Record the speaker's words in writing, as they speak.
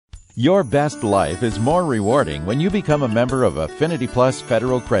Your best life is more rewarding when you become a member of Affinity Plus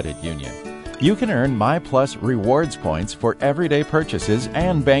Federal Credit Union. You can earn My Plus rewards points for everyday purchases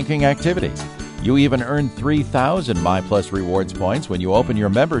and banking activities. You even earn 3,000 My Plus rewards points when you open your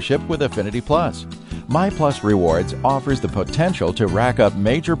membership with Affinity Plus. My Plus Rewards offers the potential to rack up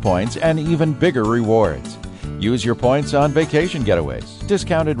major points and even bigger rewards. Use your points on vacation getaways,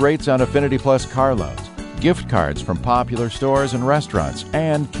 discounted rates on Affinity Plus car loans, gift cards from popular stores and restaurants,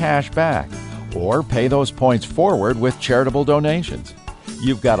 and cash back. Or pay those points forward with charitable donations.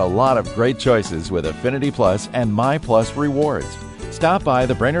 You've got a lot of great choices with Affinity Plus and My Plus Rewards. Stop by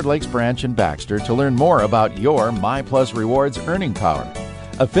the Brainerd Lakes branch in Baxter to learn more about your My Plus Rewards earning power.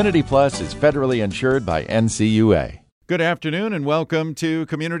 Affinity Plus is federally insured by NCUA. Good afternoon and welcome to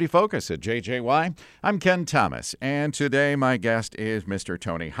Community Focus at JJY. I'm Ken Thomas, and today my guest is Mr.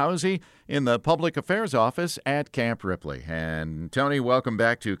 Tony Housey in the Public Affairs Office at Camp Ripley. And Tony, welcome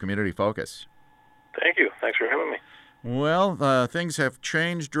back to Community Focus. Thank you. Thanks for having me. Well, things have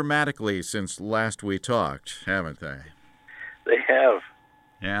changed dramatically since last we talked, haven't they? They have.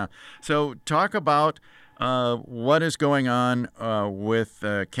 Yeah. So talk about what is going on with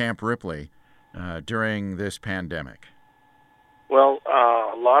Camp Ripley during this pandemic. Well,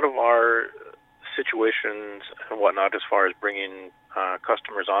 a lot of our situations and whatnot, as far as bringing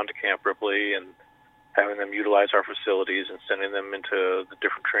customers onto Camp Ripley and having them utilize our facilities and sending them into the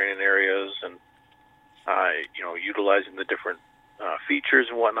different training areas and utilizing the different features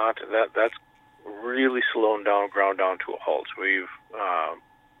and whatnot, that's really ground down to a halt. We've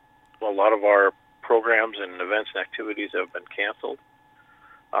a lot of our programs and events and activities have been canceled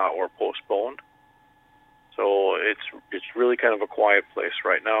or postponed. So it's really kind of a quiet place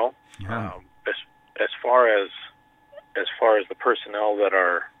right now. Yeah. As far as the personnel that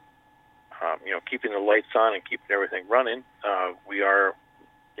are keeping the lights on and keeping everything running, we are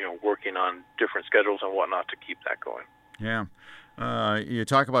working on different schedules and whatnot to keep that going. Yeah. You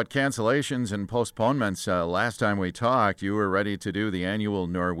talk about cancellations and postponements. Last time we talked, you were ready to do the annual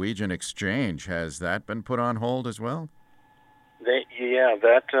Norwegian Exchange. Has that been put on hold as well?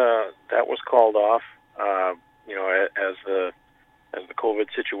 That was called off. As the COVID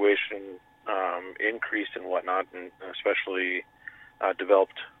situation increased and whatnot, and especially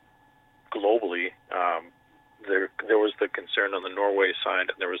developed globally, there was the concern on the Norway side,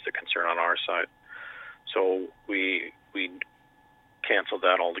 and there was the concern on our side. So we canceled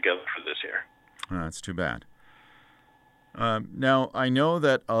that altogether for this year. That's too bad. Now, I know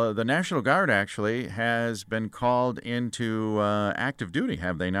that the National Guard actually has been called into active duty,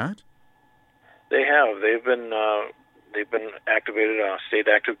 have they not? They have. They've been activated on state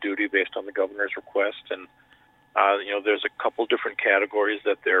active duty based on the governor's request, and there's a couple different categories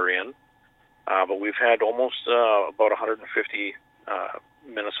that they're in. But we've had almost about 150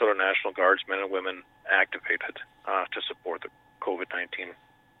 Minnesota National Guardsmen and women activated to support the COVID-19.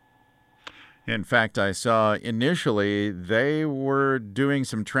 In fact, I saw initially they were doing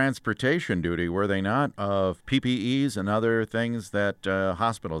some transportation duty, were they not, of PPEs and other things that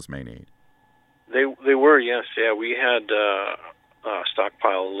hospitals may need? They were, yes. Yeah, we had a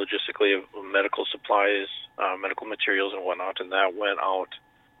stockpile logistically of medical supplies, medical materials and whatnot, and that went out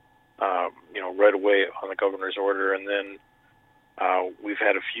right away on the governor's order. And then we've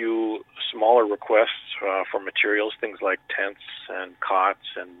had a few smaller requests for materials, things like tents and cots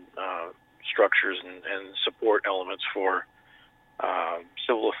and structures and support elements for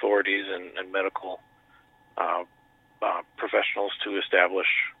civil authorities and medical professionals to establish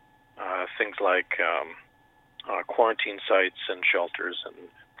things like quarantine sites and shelters and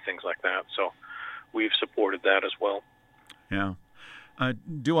things like that. So we've supported that as well. Yeah.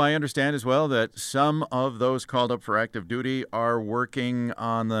 Do I understand as well that some of those called up for active duty are working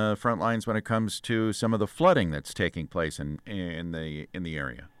on the front lines when it comes to some of the flooding that's taking place in the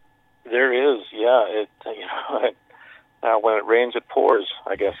area? There is, yeah. When it rains, it pours.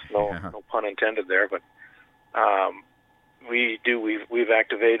 I guess no pun intended there, but we've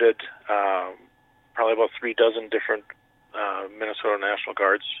activated probably about 36 different Minnesota National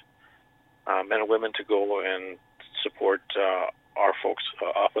Guards men and women to go and support our folks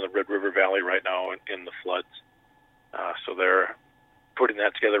up in the Red River Valley right now in the floods. So they're putting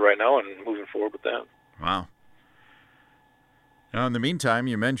that together right now and moving forward with that. Wow. Now, in the meantime,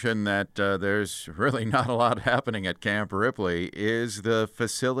 you mentioned that there's really not a lot happening at Camp Ripley. Is the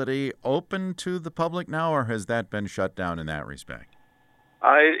facility open to the public now, or has that been shut down in that respect?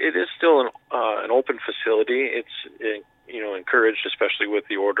 It is still an open facility. It's encouraged, especially with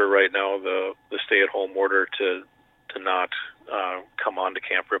the order right now, the stay-at-home order to not come on to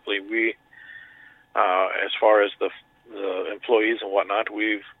Camp Ripley. We, as far as the employees and whatnot,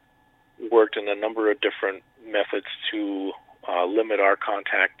 we've worked in a number of different methods to limit our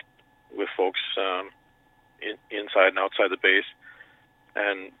contact with folks inside and outside the base.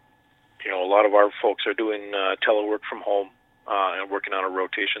 And, a lot of our folks are doing telework from home and working on a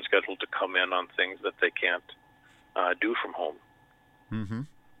rotation schedule to come in on things that they can't do from home. Mm-hmm.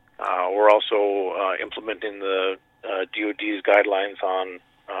 We're also implementing the DOD's guidelines on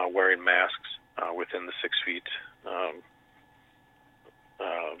wearing masks within the 6 feet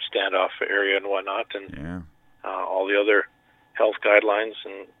standoff area and whatnot, and all the other health guidelines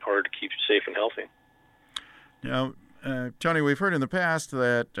in order to keep you safe and healthy. Now, Tony, we've heard in the past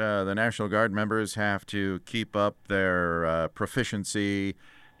that the National Guard members have to keep up their proficiency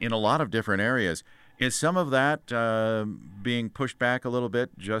in a lot of different areas. Is some of that being pushed back a little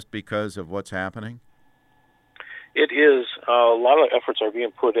bit just because of what's happening? It is. A lot of efforts are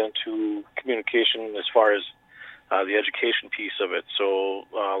being put into communication as far as the education piece of it. So,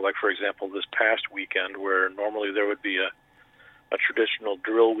 like, for example, this past weekend, where normally there would be a traditional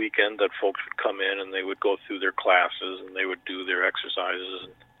drill weekend that folks would come in and they would go through their classes and they would do their exercises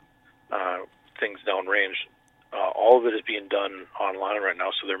and things downrange. All of it is being done online right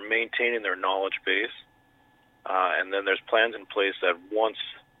now, so they're maintaining their knowledge base. And then there's plans in place that once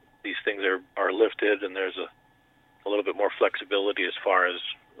these things are lifted and there's a little bit more flexibility as far as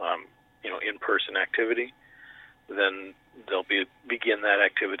in-person activity, then they'll begin that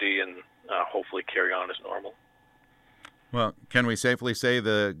activity and hopefully carry on as normal. Well, can we safely say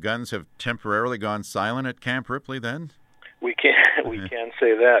the guns have temporarily gone silent at Camp Ripley then? We can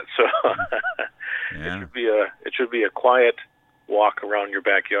say that. So it should be a quiet walk around your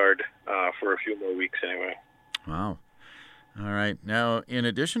backyard for a few more weeks anyway. Wow. All right. Now, in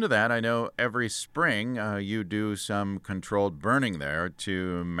addition to that, I know every spring you do some controlled burning there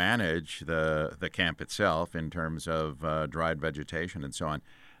to manage the camp itself in terms of dried vegetation and so on.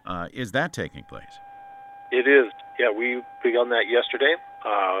 Is that taking place? It is. Yeah, we begun that yesterday,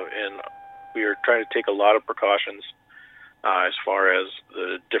 and we are trying to take a lot of precautions as far as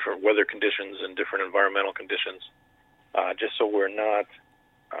the different weather conditions and different environmental conditions, just so we're not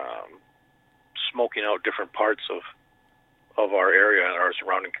smoking out different parts of our area and our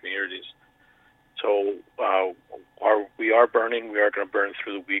surrounding communities. So we are burning. We are going to burn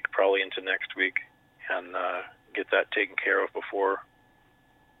through the week, probably into next week, and get that taken care of before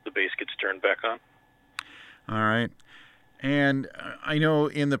the base gets turned back on. All right. And I know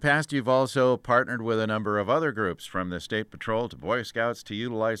in the past you've also partnered with a number of other groups, from the State Patrol to Boy Scouts, to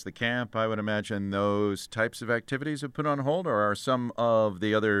utilize the camp. I would imagine those types of activities have put on hold, or are some of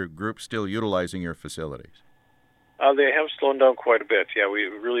the other groups still utilizing your facilities? They have slowed down quite a bit. Yeah, we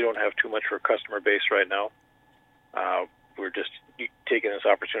really don't have too much for a customer base right now. We're just taking this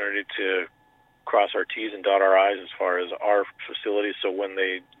opportunity to cross our T's and dot our I's as far as our facilities, so when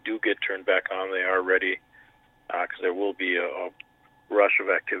they do get turned back on, they are ready, because there will be a rush of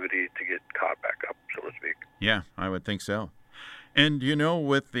activity to get caught back up, so to speak. Yeah, I would think so. And,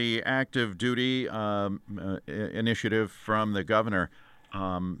 with the active duty initiative from the governor,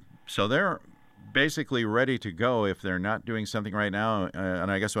 so they're basically ready to go if they're not doing something right now.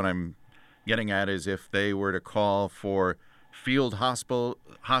 And I guess what I'm getting at is if they were to call for field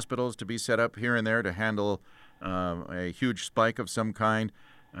hospitals to be set up here and there to handle a huge spike of some kind,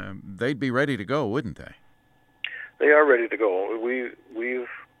 they'd be ready to go, wouldn't they? They are ready to go. We've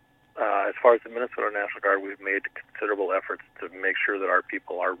as far as the Minnesota National Guard, we've made considerable efforts to make sure that our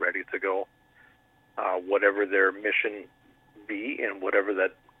people are ready to go, whatever their mission be and whatever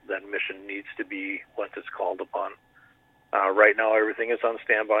that mission needs to be once it's called upon. Right now, everything is on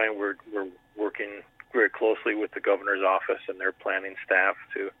standby, and we're working very closely with the governor's office and their planning staff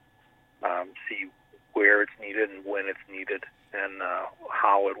to see where it's needed and when it's needed, and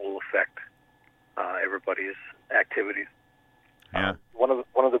how it will affect everybody's activities. Yeah. One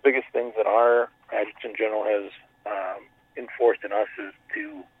of the biggest things that our Adjutant General has enforced in us is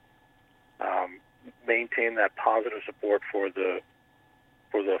to maintain that positive support for the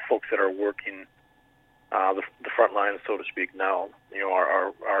folks that are working the front lines, so to speak. Now,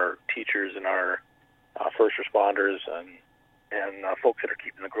 our teachers and our first responders and folks that are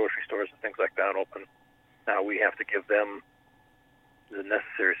keeping the grocery stores and things like that open. We have to give them the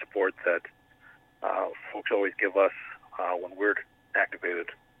necessary support that folks always give us when we're activated.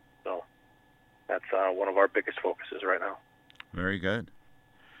 So that's one of our biggest focuses right now. Very good.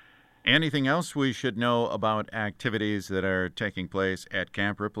 Anything else we should know about activities that are taking place at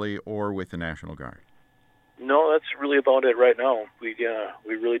Camp Ripley or with the National Guard? No, that's really about it right now. We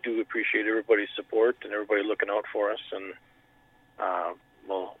really do appreciate everybody's support and everybody looking out for us, and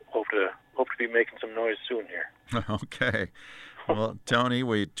we'll hope to be making some noise soon here. Okay. Well, Tony,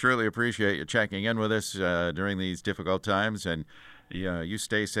 we truly appreciate you checking in with us during these difficult times, and you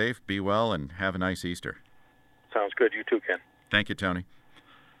stay safe, be well, and have a nice Easter. Sounds good. You too, Ken. Thank you, Tony.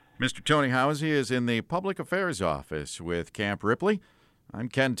 Mr. Tony Housie is in the Public Affairs Office with Camp Ripley. I'm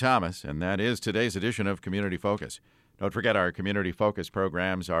Ken Thomas, and that is today's edition of Community Focus. Don't forget our Community Focus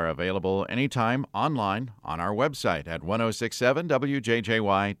programs are available anytime online on our website at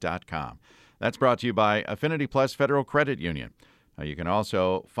 1067wjjy.com. That's brought to you by Affinity Plus Federal Credit Union. You can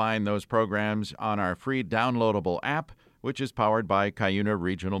also find those programs on our free downloadable app, which is powered by Cuyuna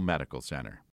Regional Medical Center.